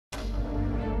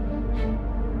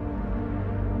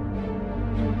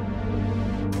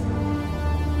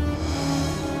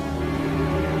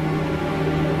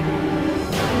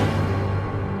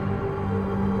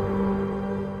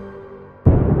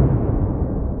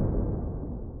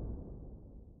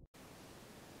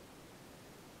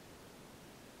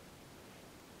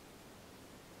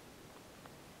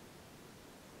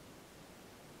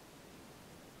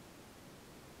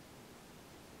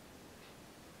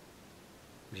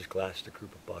just glassed a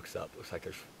group of bucks up. Looks like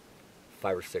there's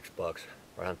 5 or 6 bucks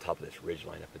right on top of this ridge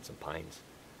line up in some pines.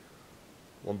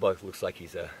 One buck looks like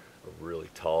he's a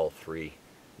really tall 3.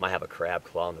 Might have a crab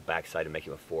claw on the backside to make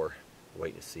him a 4. We're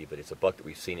waiting to see, but it's a buck that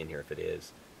we've seen in here if it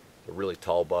is. It's a really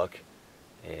tall buck,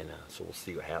 and so we'll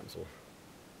see what happens.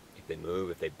 If they move,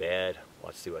 if they bed, we'll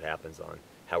have to see what happens on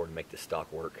how we're to make this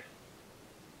stock work.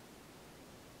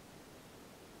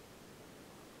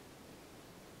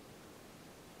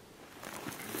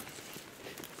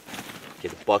 Okay,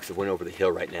 the bucks that went over the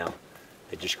hill right now,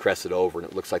 they just crested over, and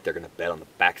it looks like they're going to bed on the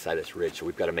backside of this ridge, so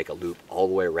we've got to make a loop all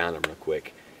the way around them real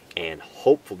quick, and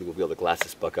hopefully we'll be able to glass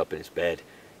this buck up in his bed.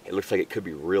 It looks like it could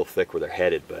be real thick where they're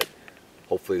headed, but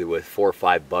hopefully with 4 or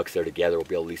 5 bucks there together, we'll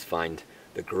be able to at least find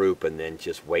the group and then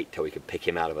just wait till we can pick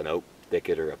him out of an oak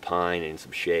thicket or a pine and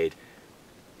some shade.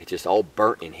 It's just all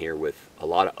burnt in here with a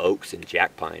lot of oaks and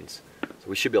jack pines, so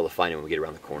we should be able to find him when we get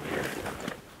around the corner here.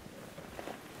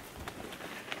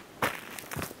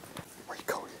 Where are you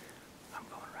going? I'm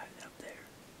going right up there.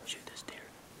 Shoot this deer.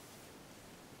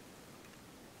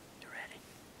 You ready?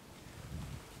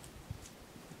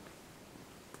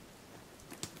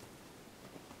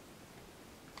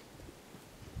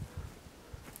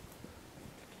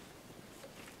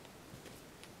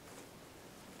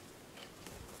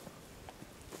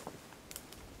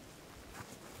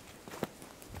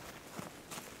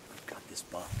 Got this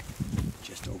buck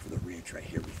just over the ridge right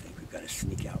here. We think we've got to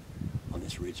sneak out on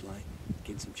this ridge line,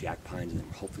 get some jack pines, and then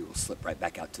hopefully we'll slip right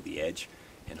back out to the edge,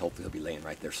 and hopefully he'll be laying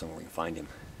right there somewhere we can find him.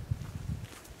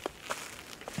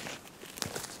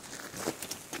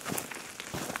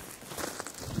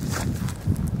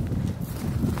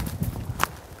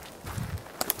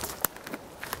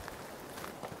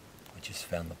 We just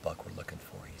found the buck we're looking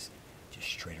for. He's just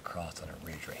straight across on a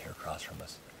ridge right here across from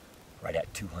us, right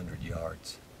at 200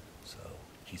 yards. So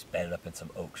he's bedded up in some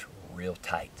oaks real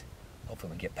tight.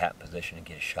 Hopefully we can get Pat in position and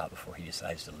get a shot before he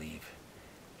decides to leave.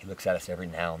 He looks at us every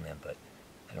now and then, but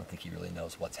I don't think he really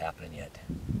knows what's happening yet.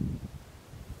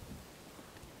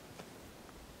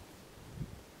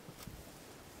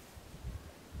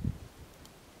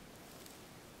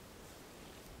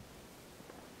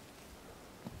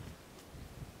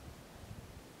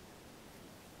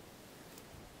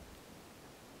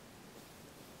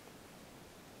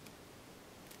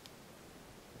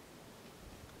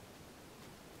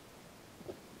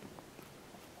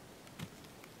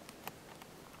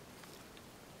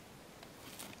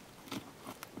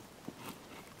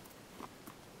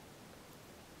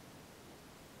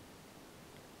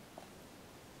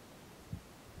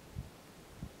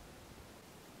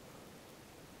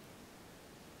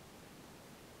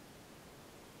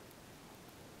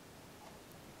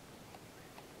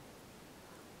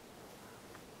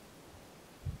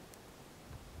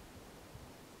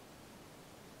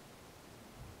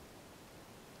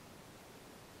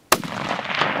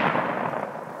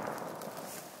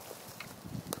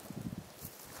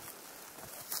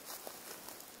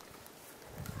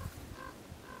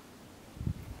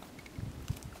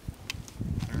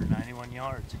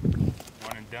 Yards.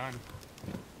 One and done.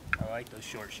 I like those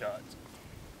short shots.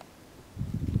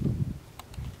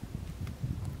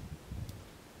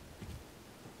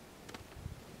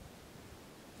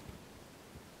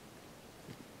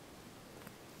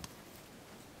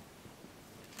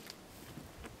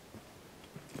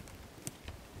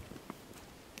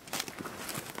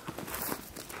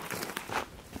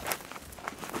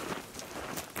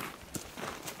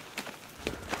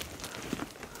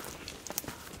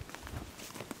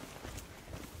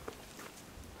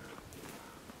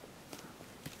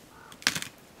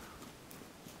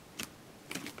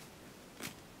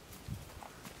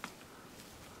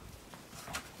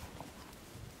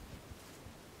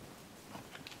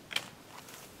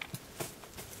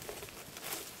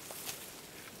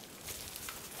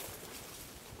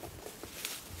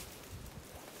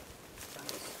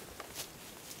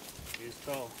 He's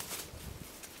tall.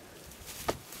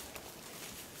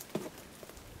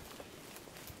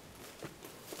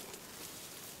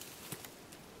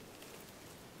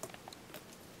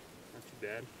 Not too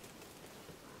bad.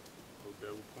 Little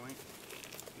double point.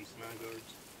 Decent eye guards.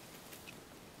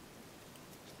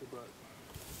 Good buck.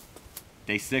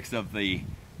 Day 6 of the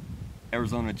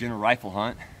Arizona General Rifle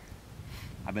Hunt.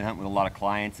 I've been hunting with a lot of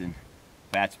clients, and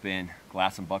Pat's been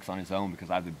glassing bucks on his own because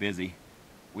I've been busy.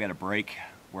 We had a break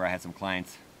where I had some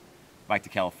clients back to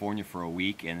California for a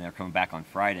week, and they're coming back on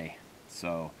Friday.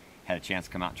 So had a chance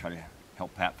to come out and try to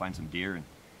help Pat find some deer. And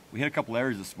we hit a couple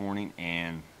areas this morning,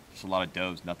 and just a lot of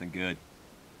does, nothing good.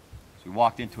 So we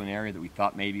walked into an area that we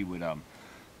thought maybe would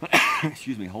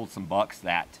excuse me, hold some bucks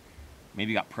that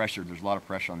maybe got pressured. There's a lot of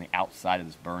pressure on the outside of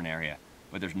this burn area.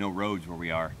 but there's no roads where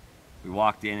we are. We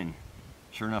walked in and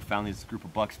sure enough found this group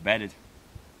of bucks bedded.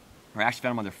 Or actually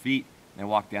found them on their feet, and they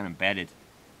walked down and bedded.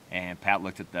 And Pat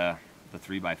looked at the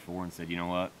 3x4 and said, you know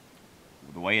what,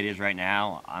 the way it is right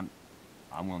now,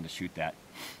 I'm willing to shoot that.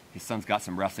 His son's got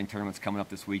some wrestling tournaments coming up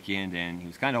this weekend, and he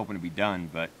was kind of hoping to be done,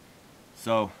 but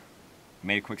so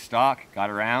made a quick stalk, got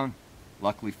around,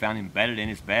 luckily found him bedded in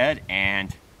his bed,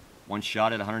 and one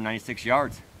shot at 196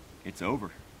 yards. It's over.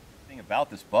 The thing about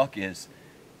this buck is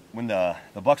when the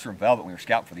bucks were in velvet, when we were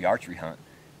scouting for the archery hunt,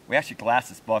 we actually glassed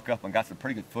this buck up and got some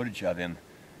pretty good footage of him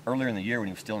earlier in the year when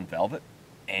he was still in velvet.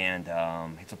 And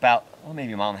it's about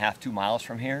maybe a mile and a half, 2 miles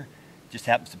from here. Just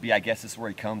happens to be, I guess this is where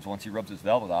he comes once he rubs his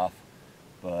velvet off.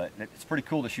 But it's pretty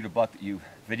cool to shoot a buck that you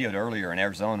videoed earlier in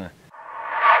Arizona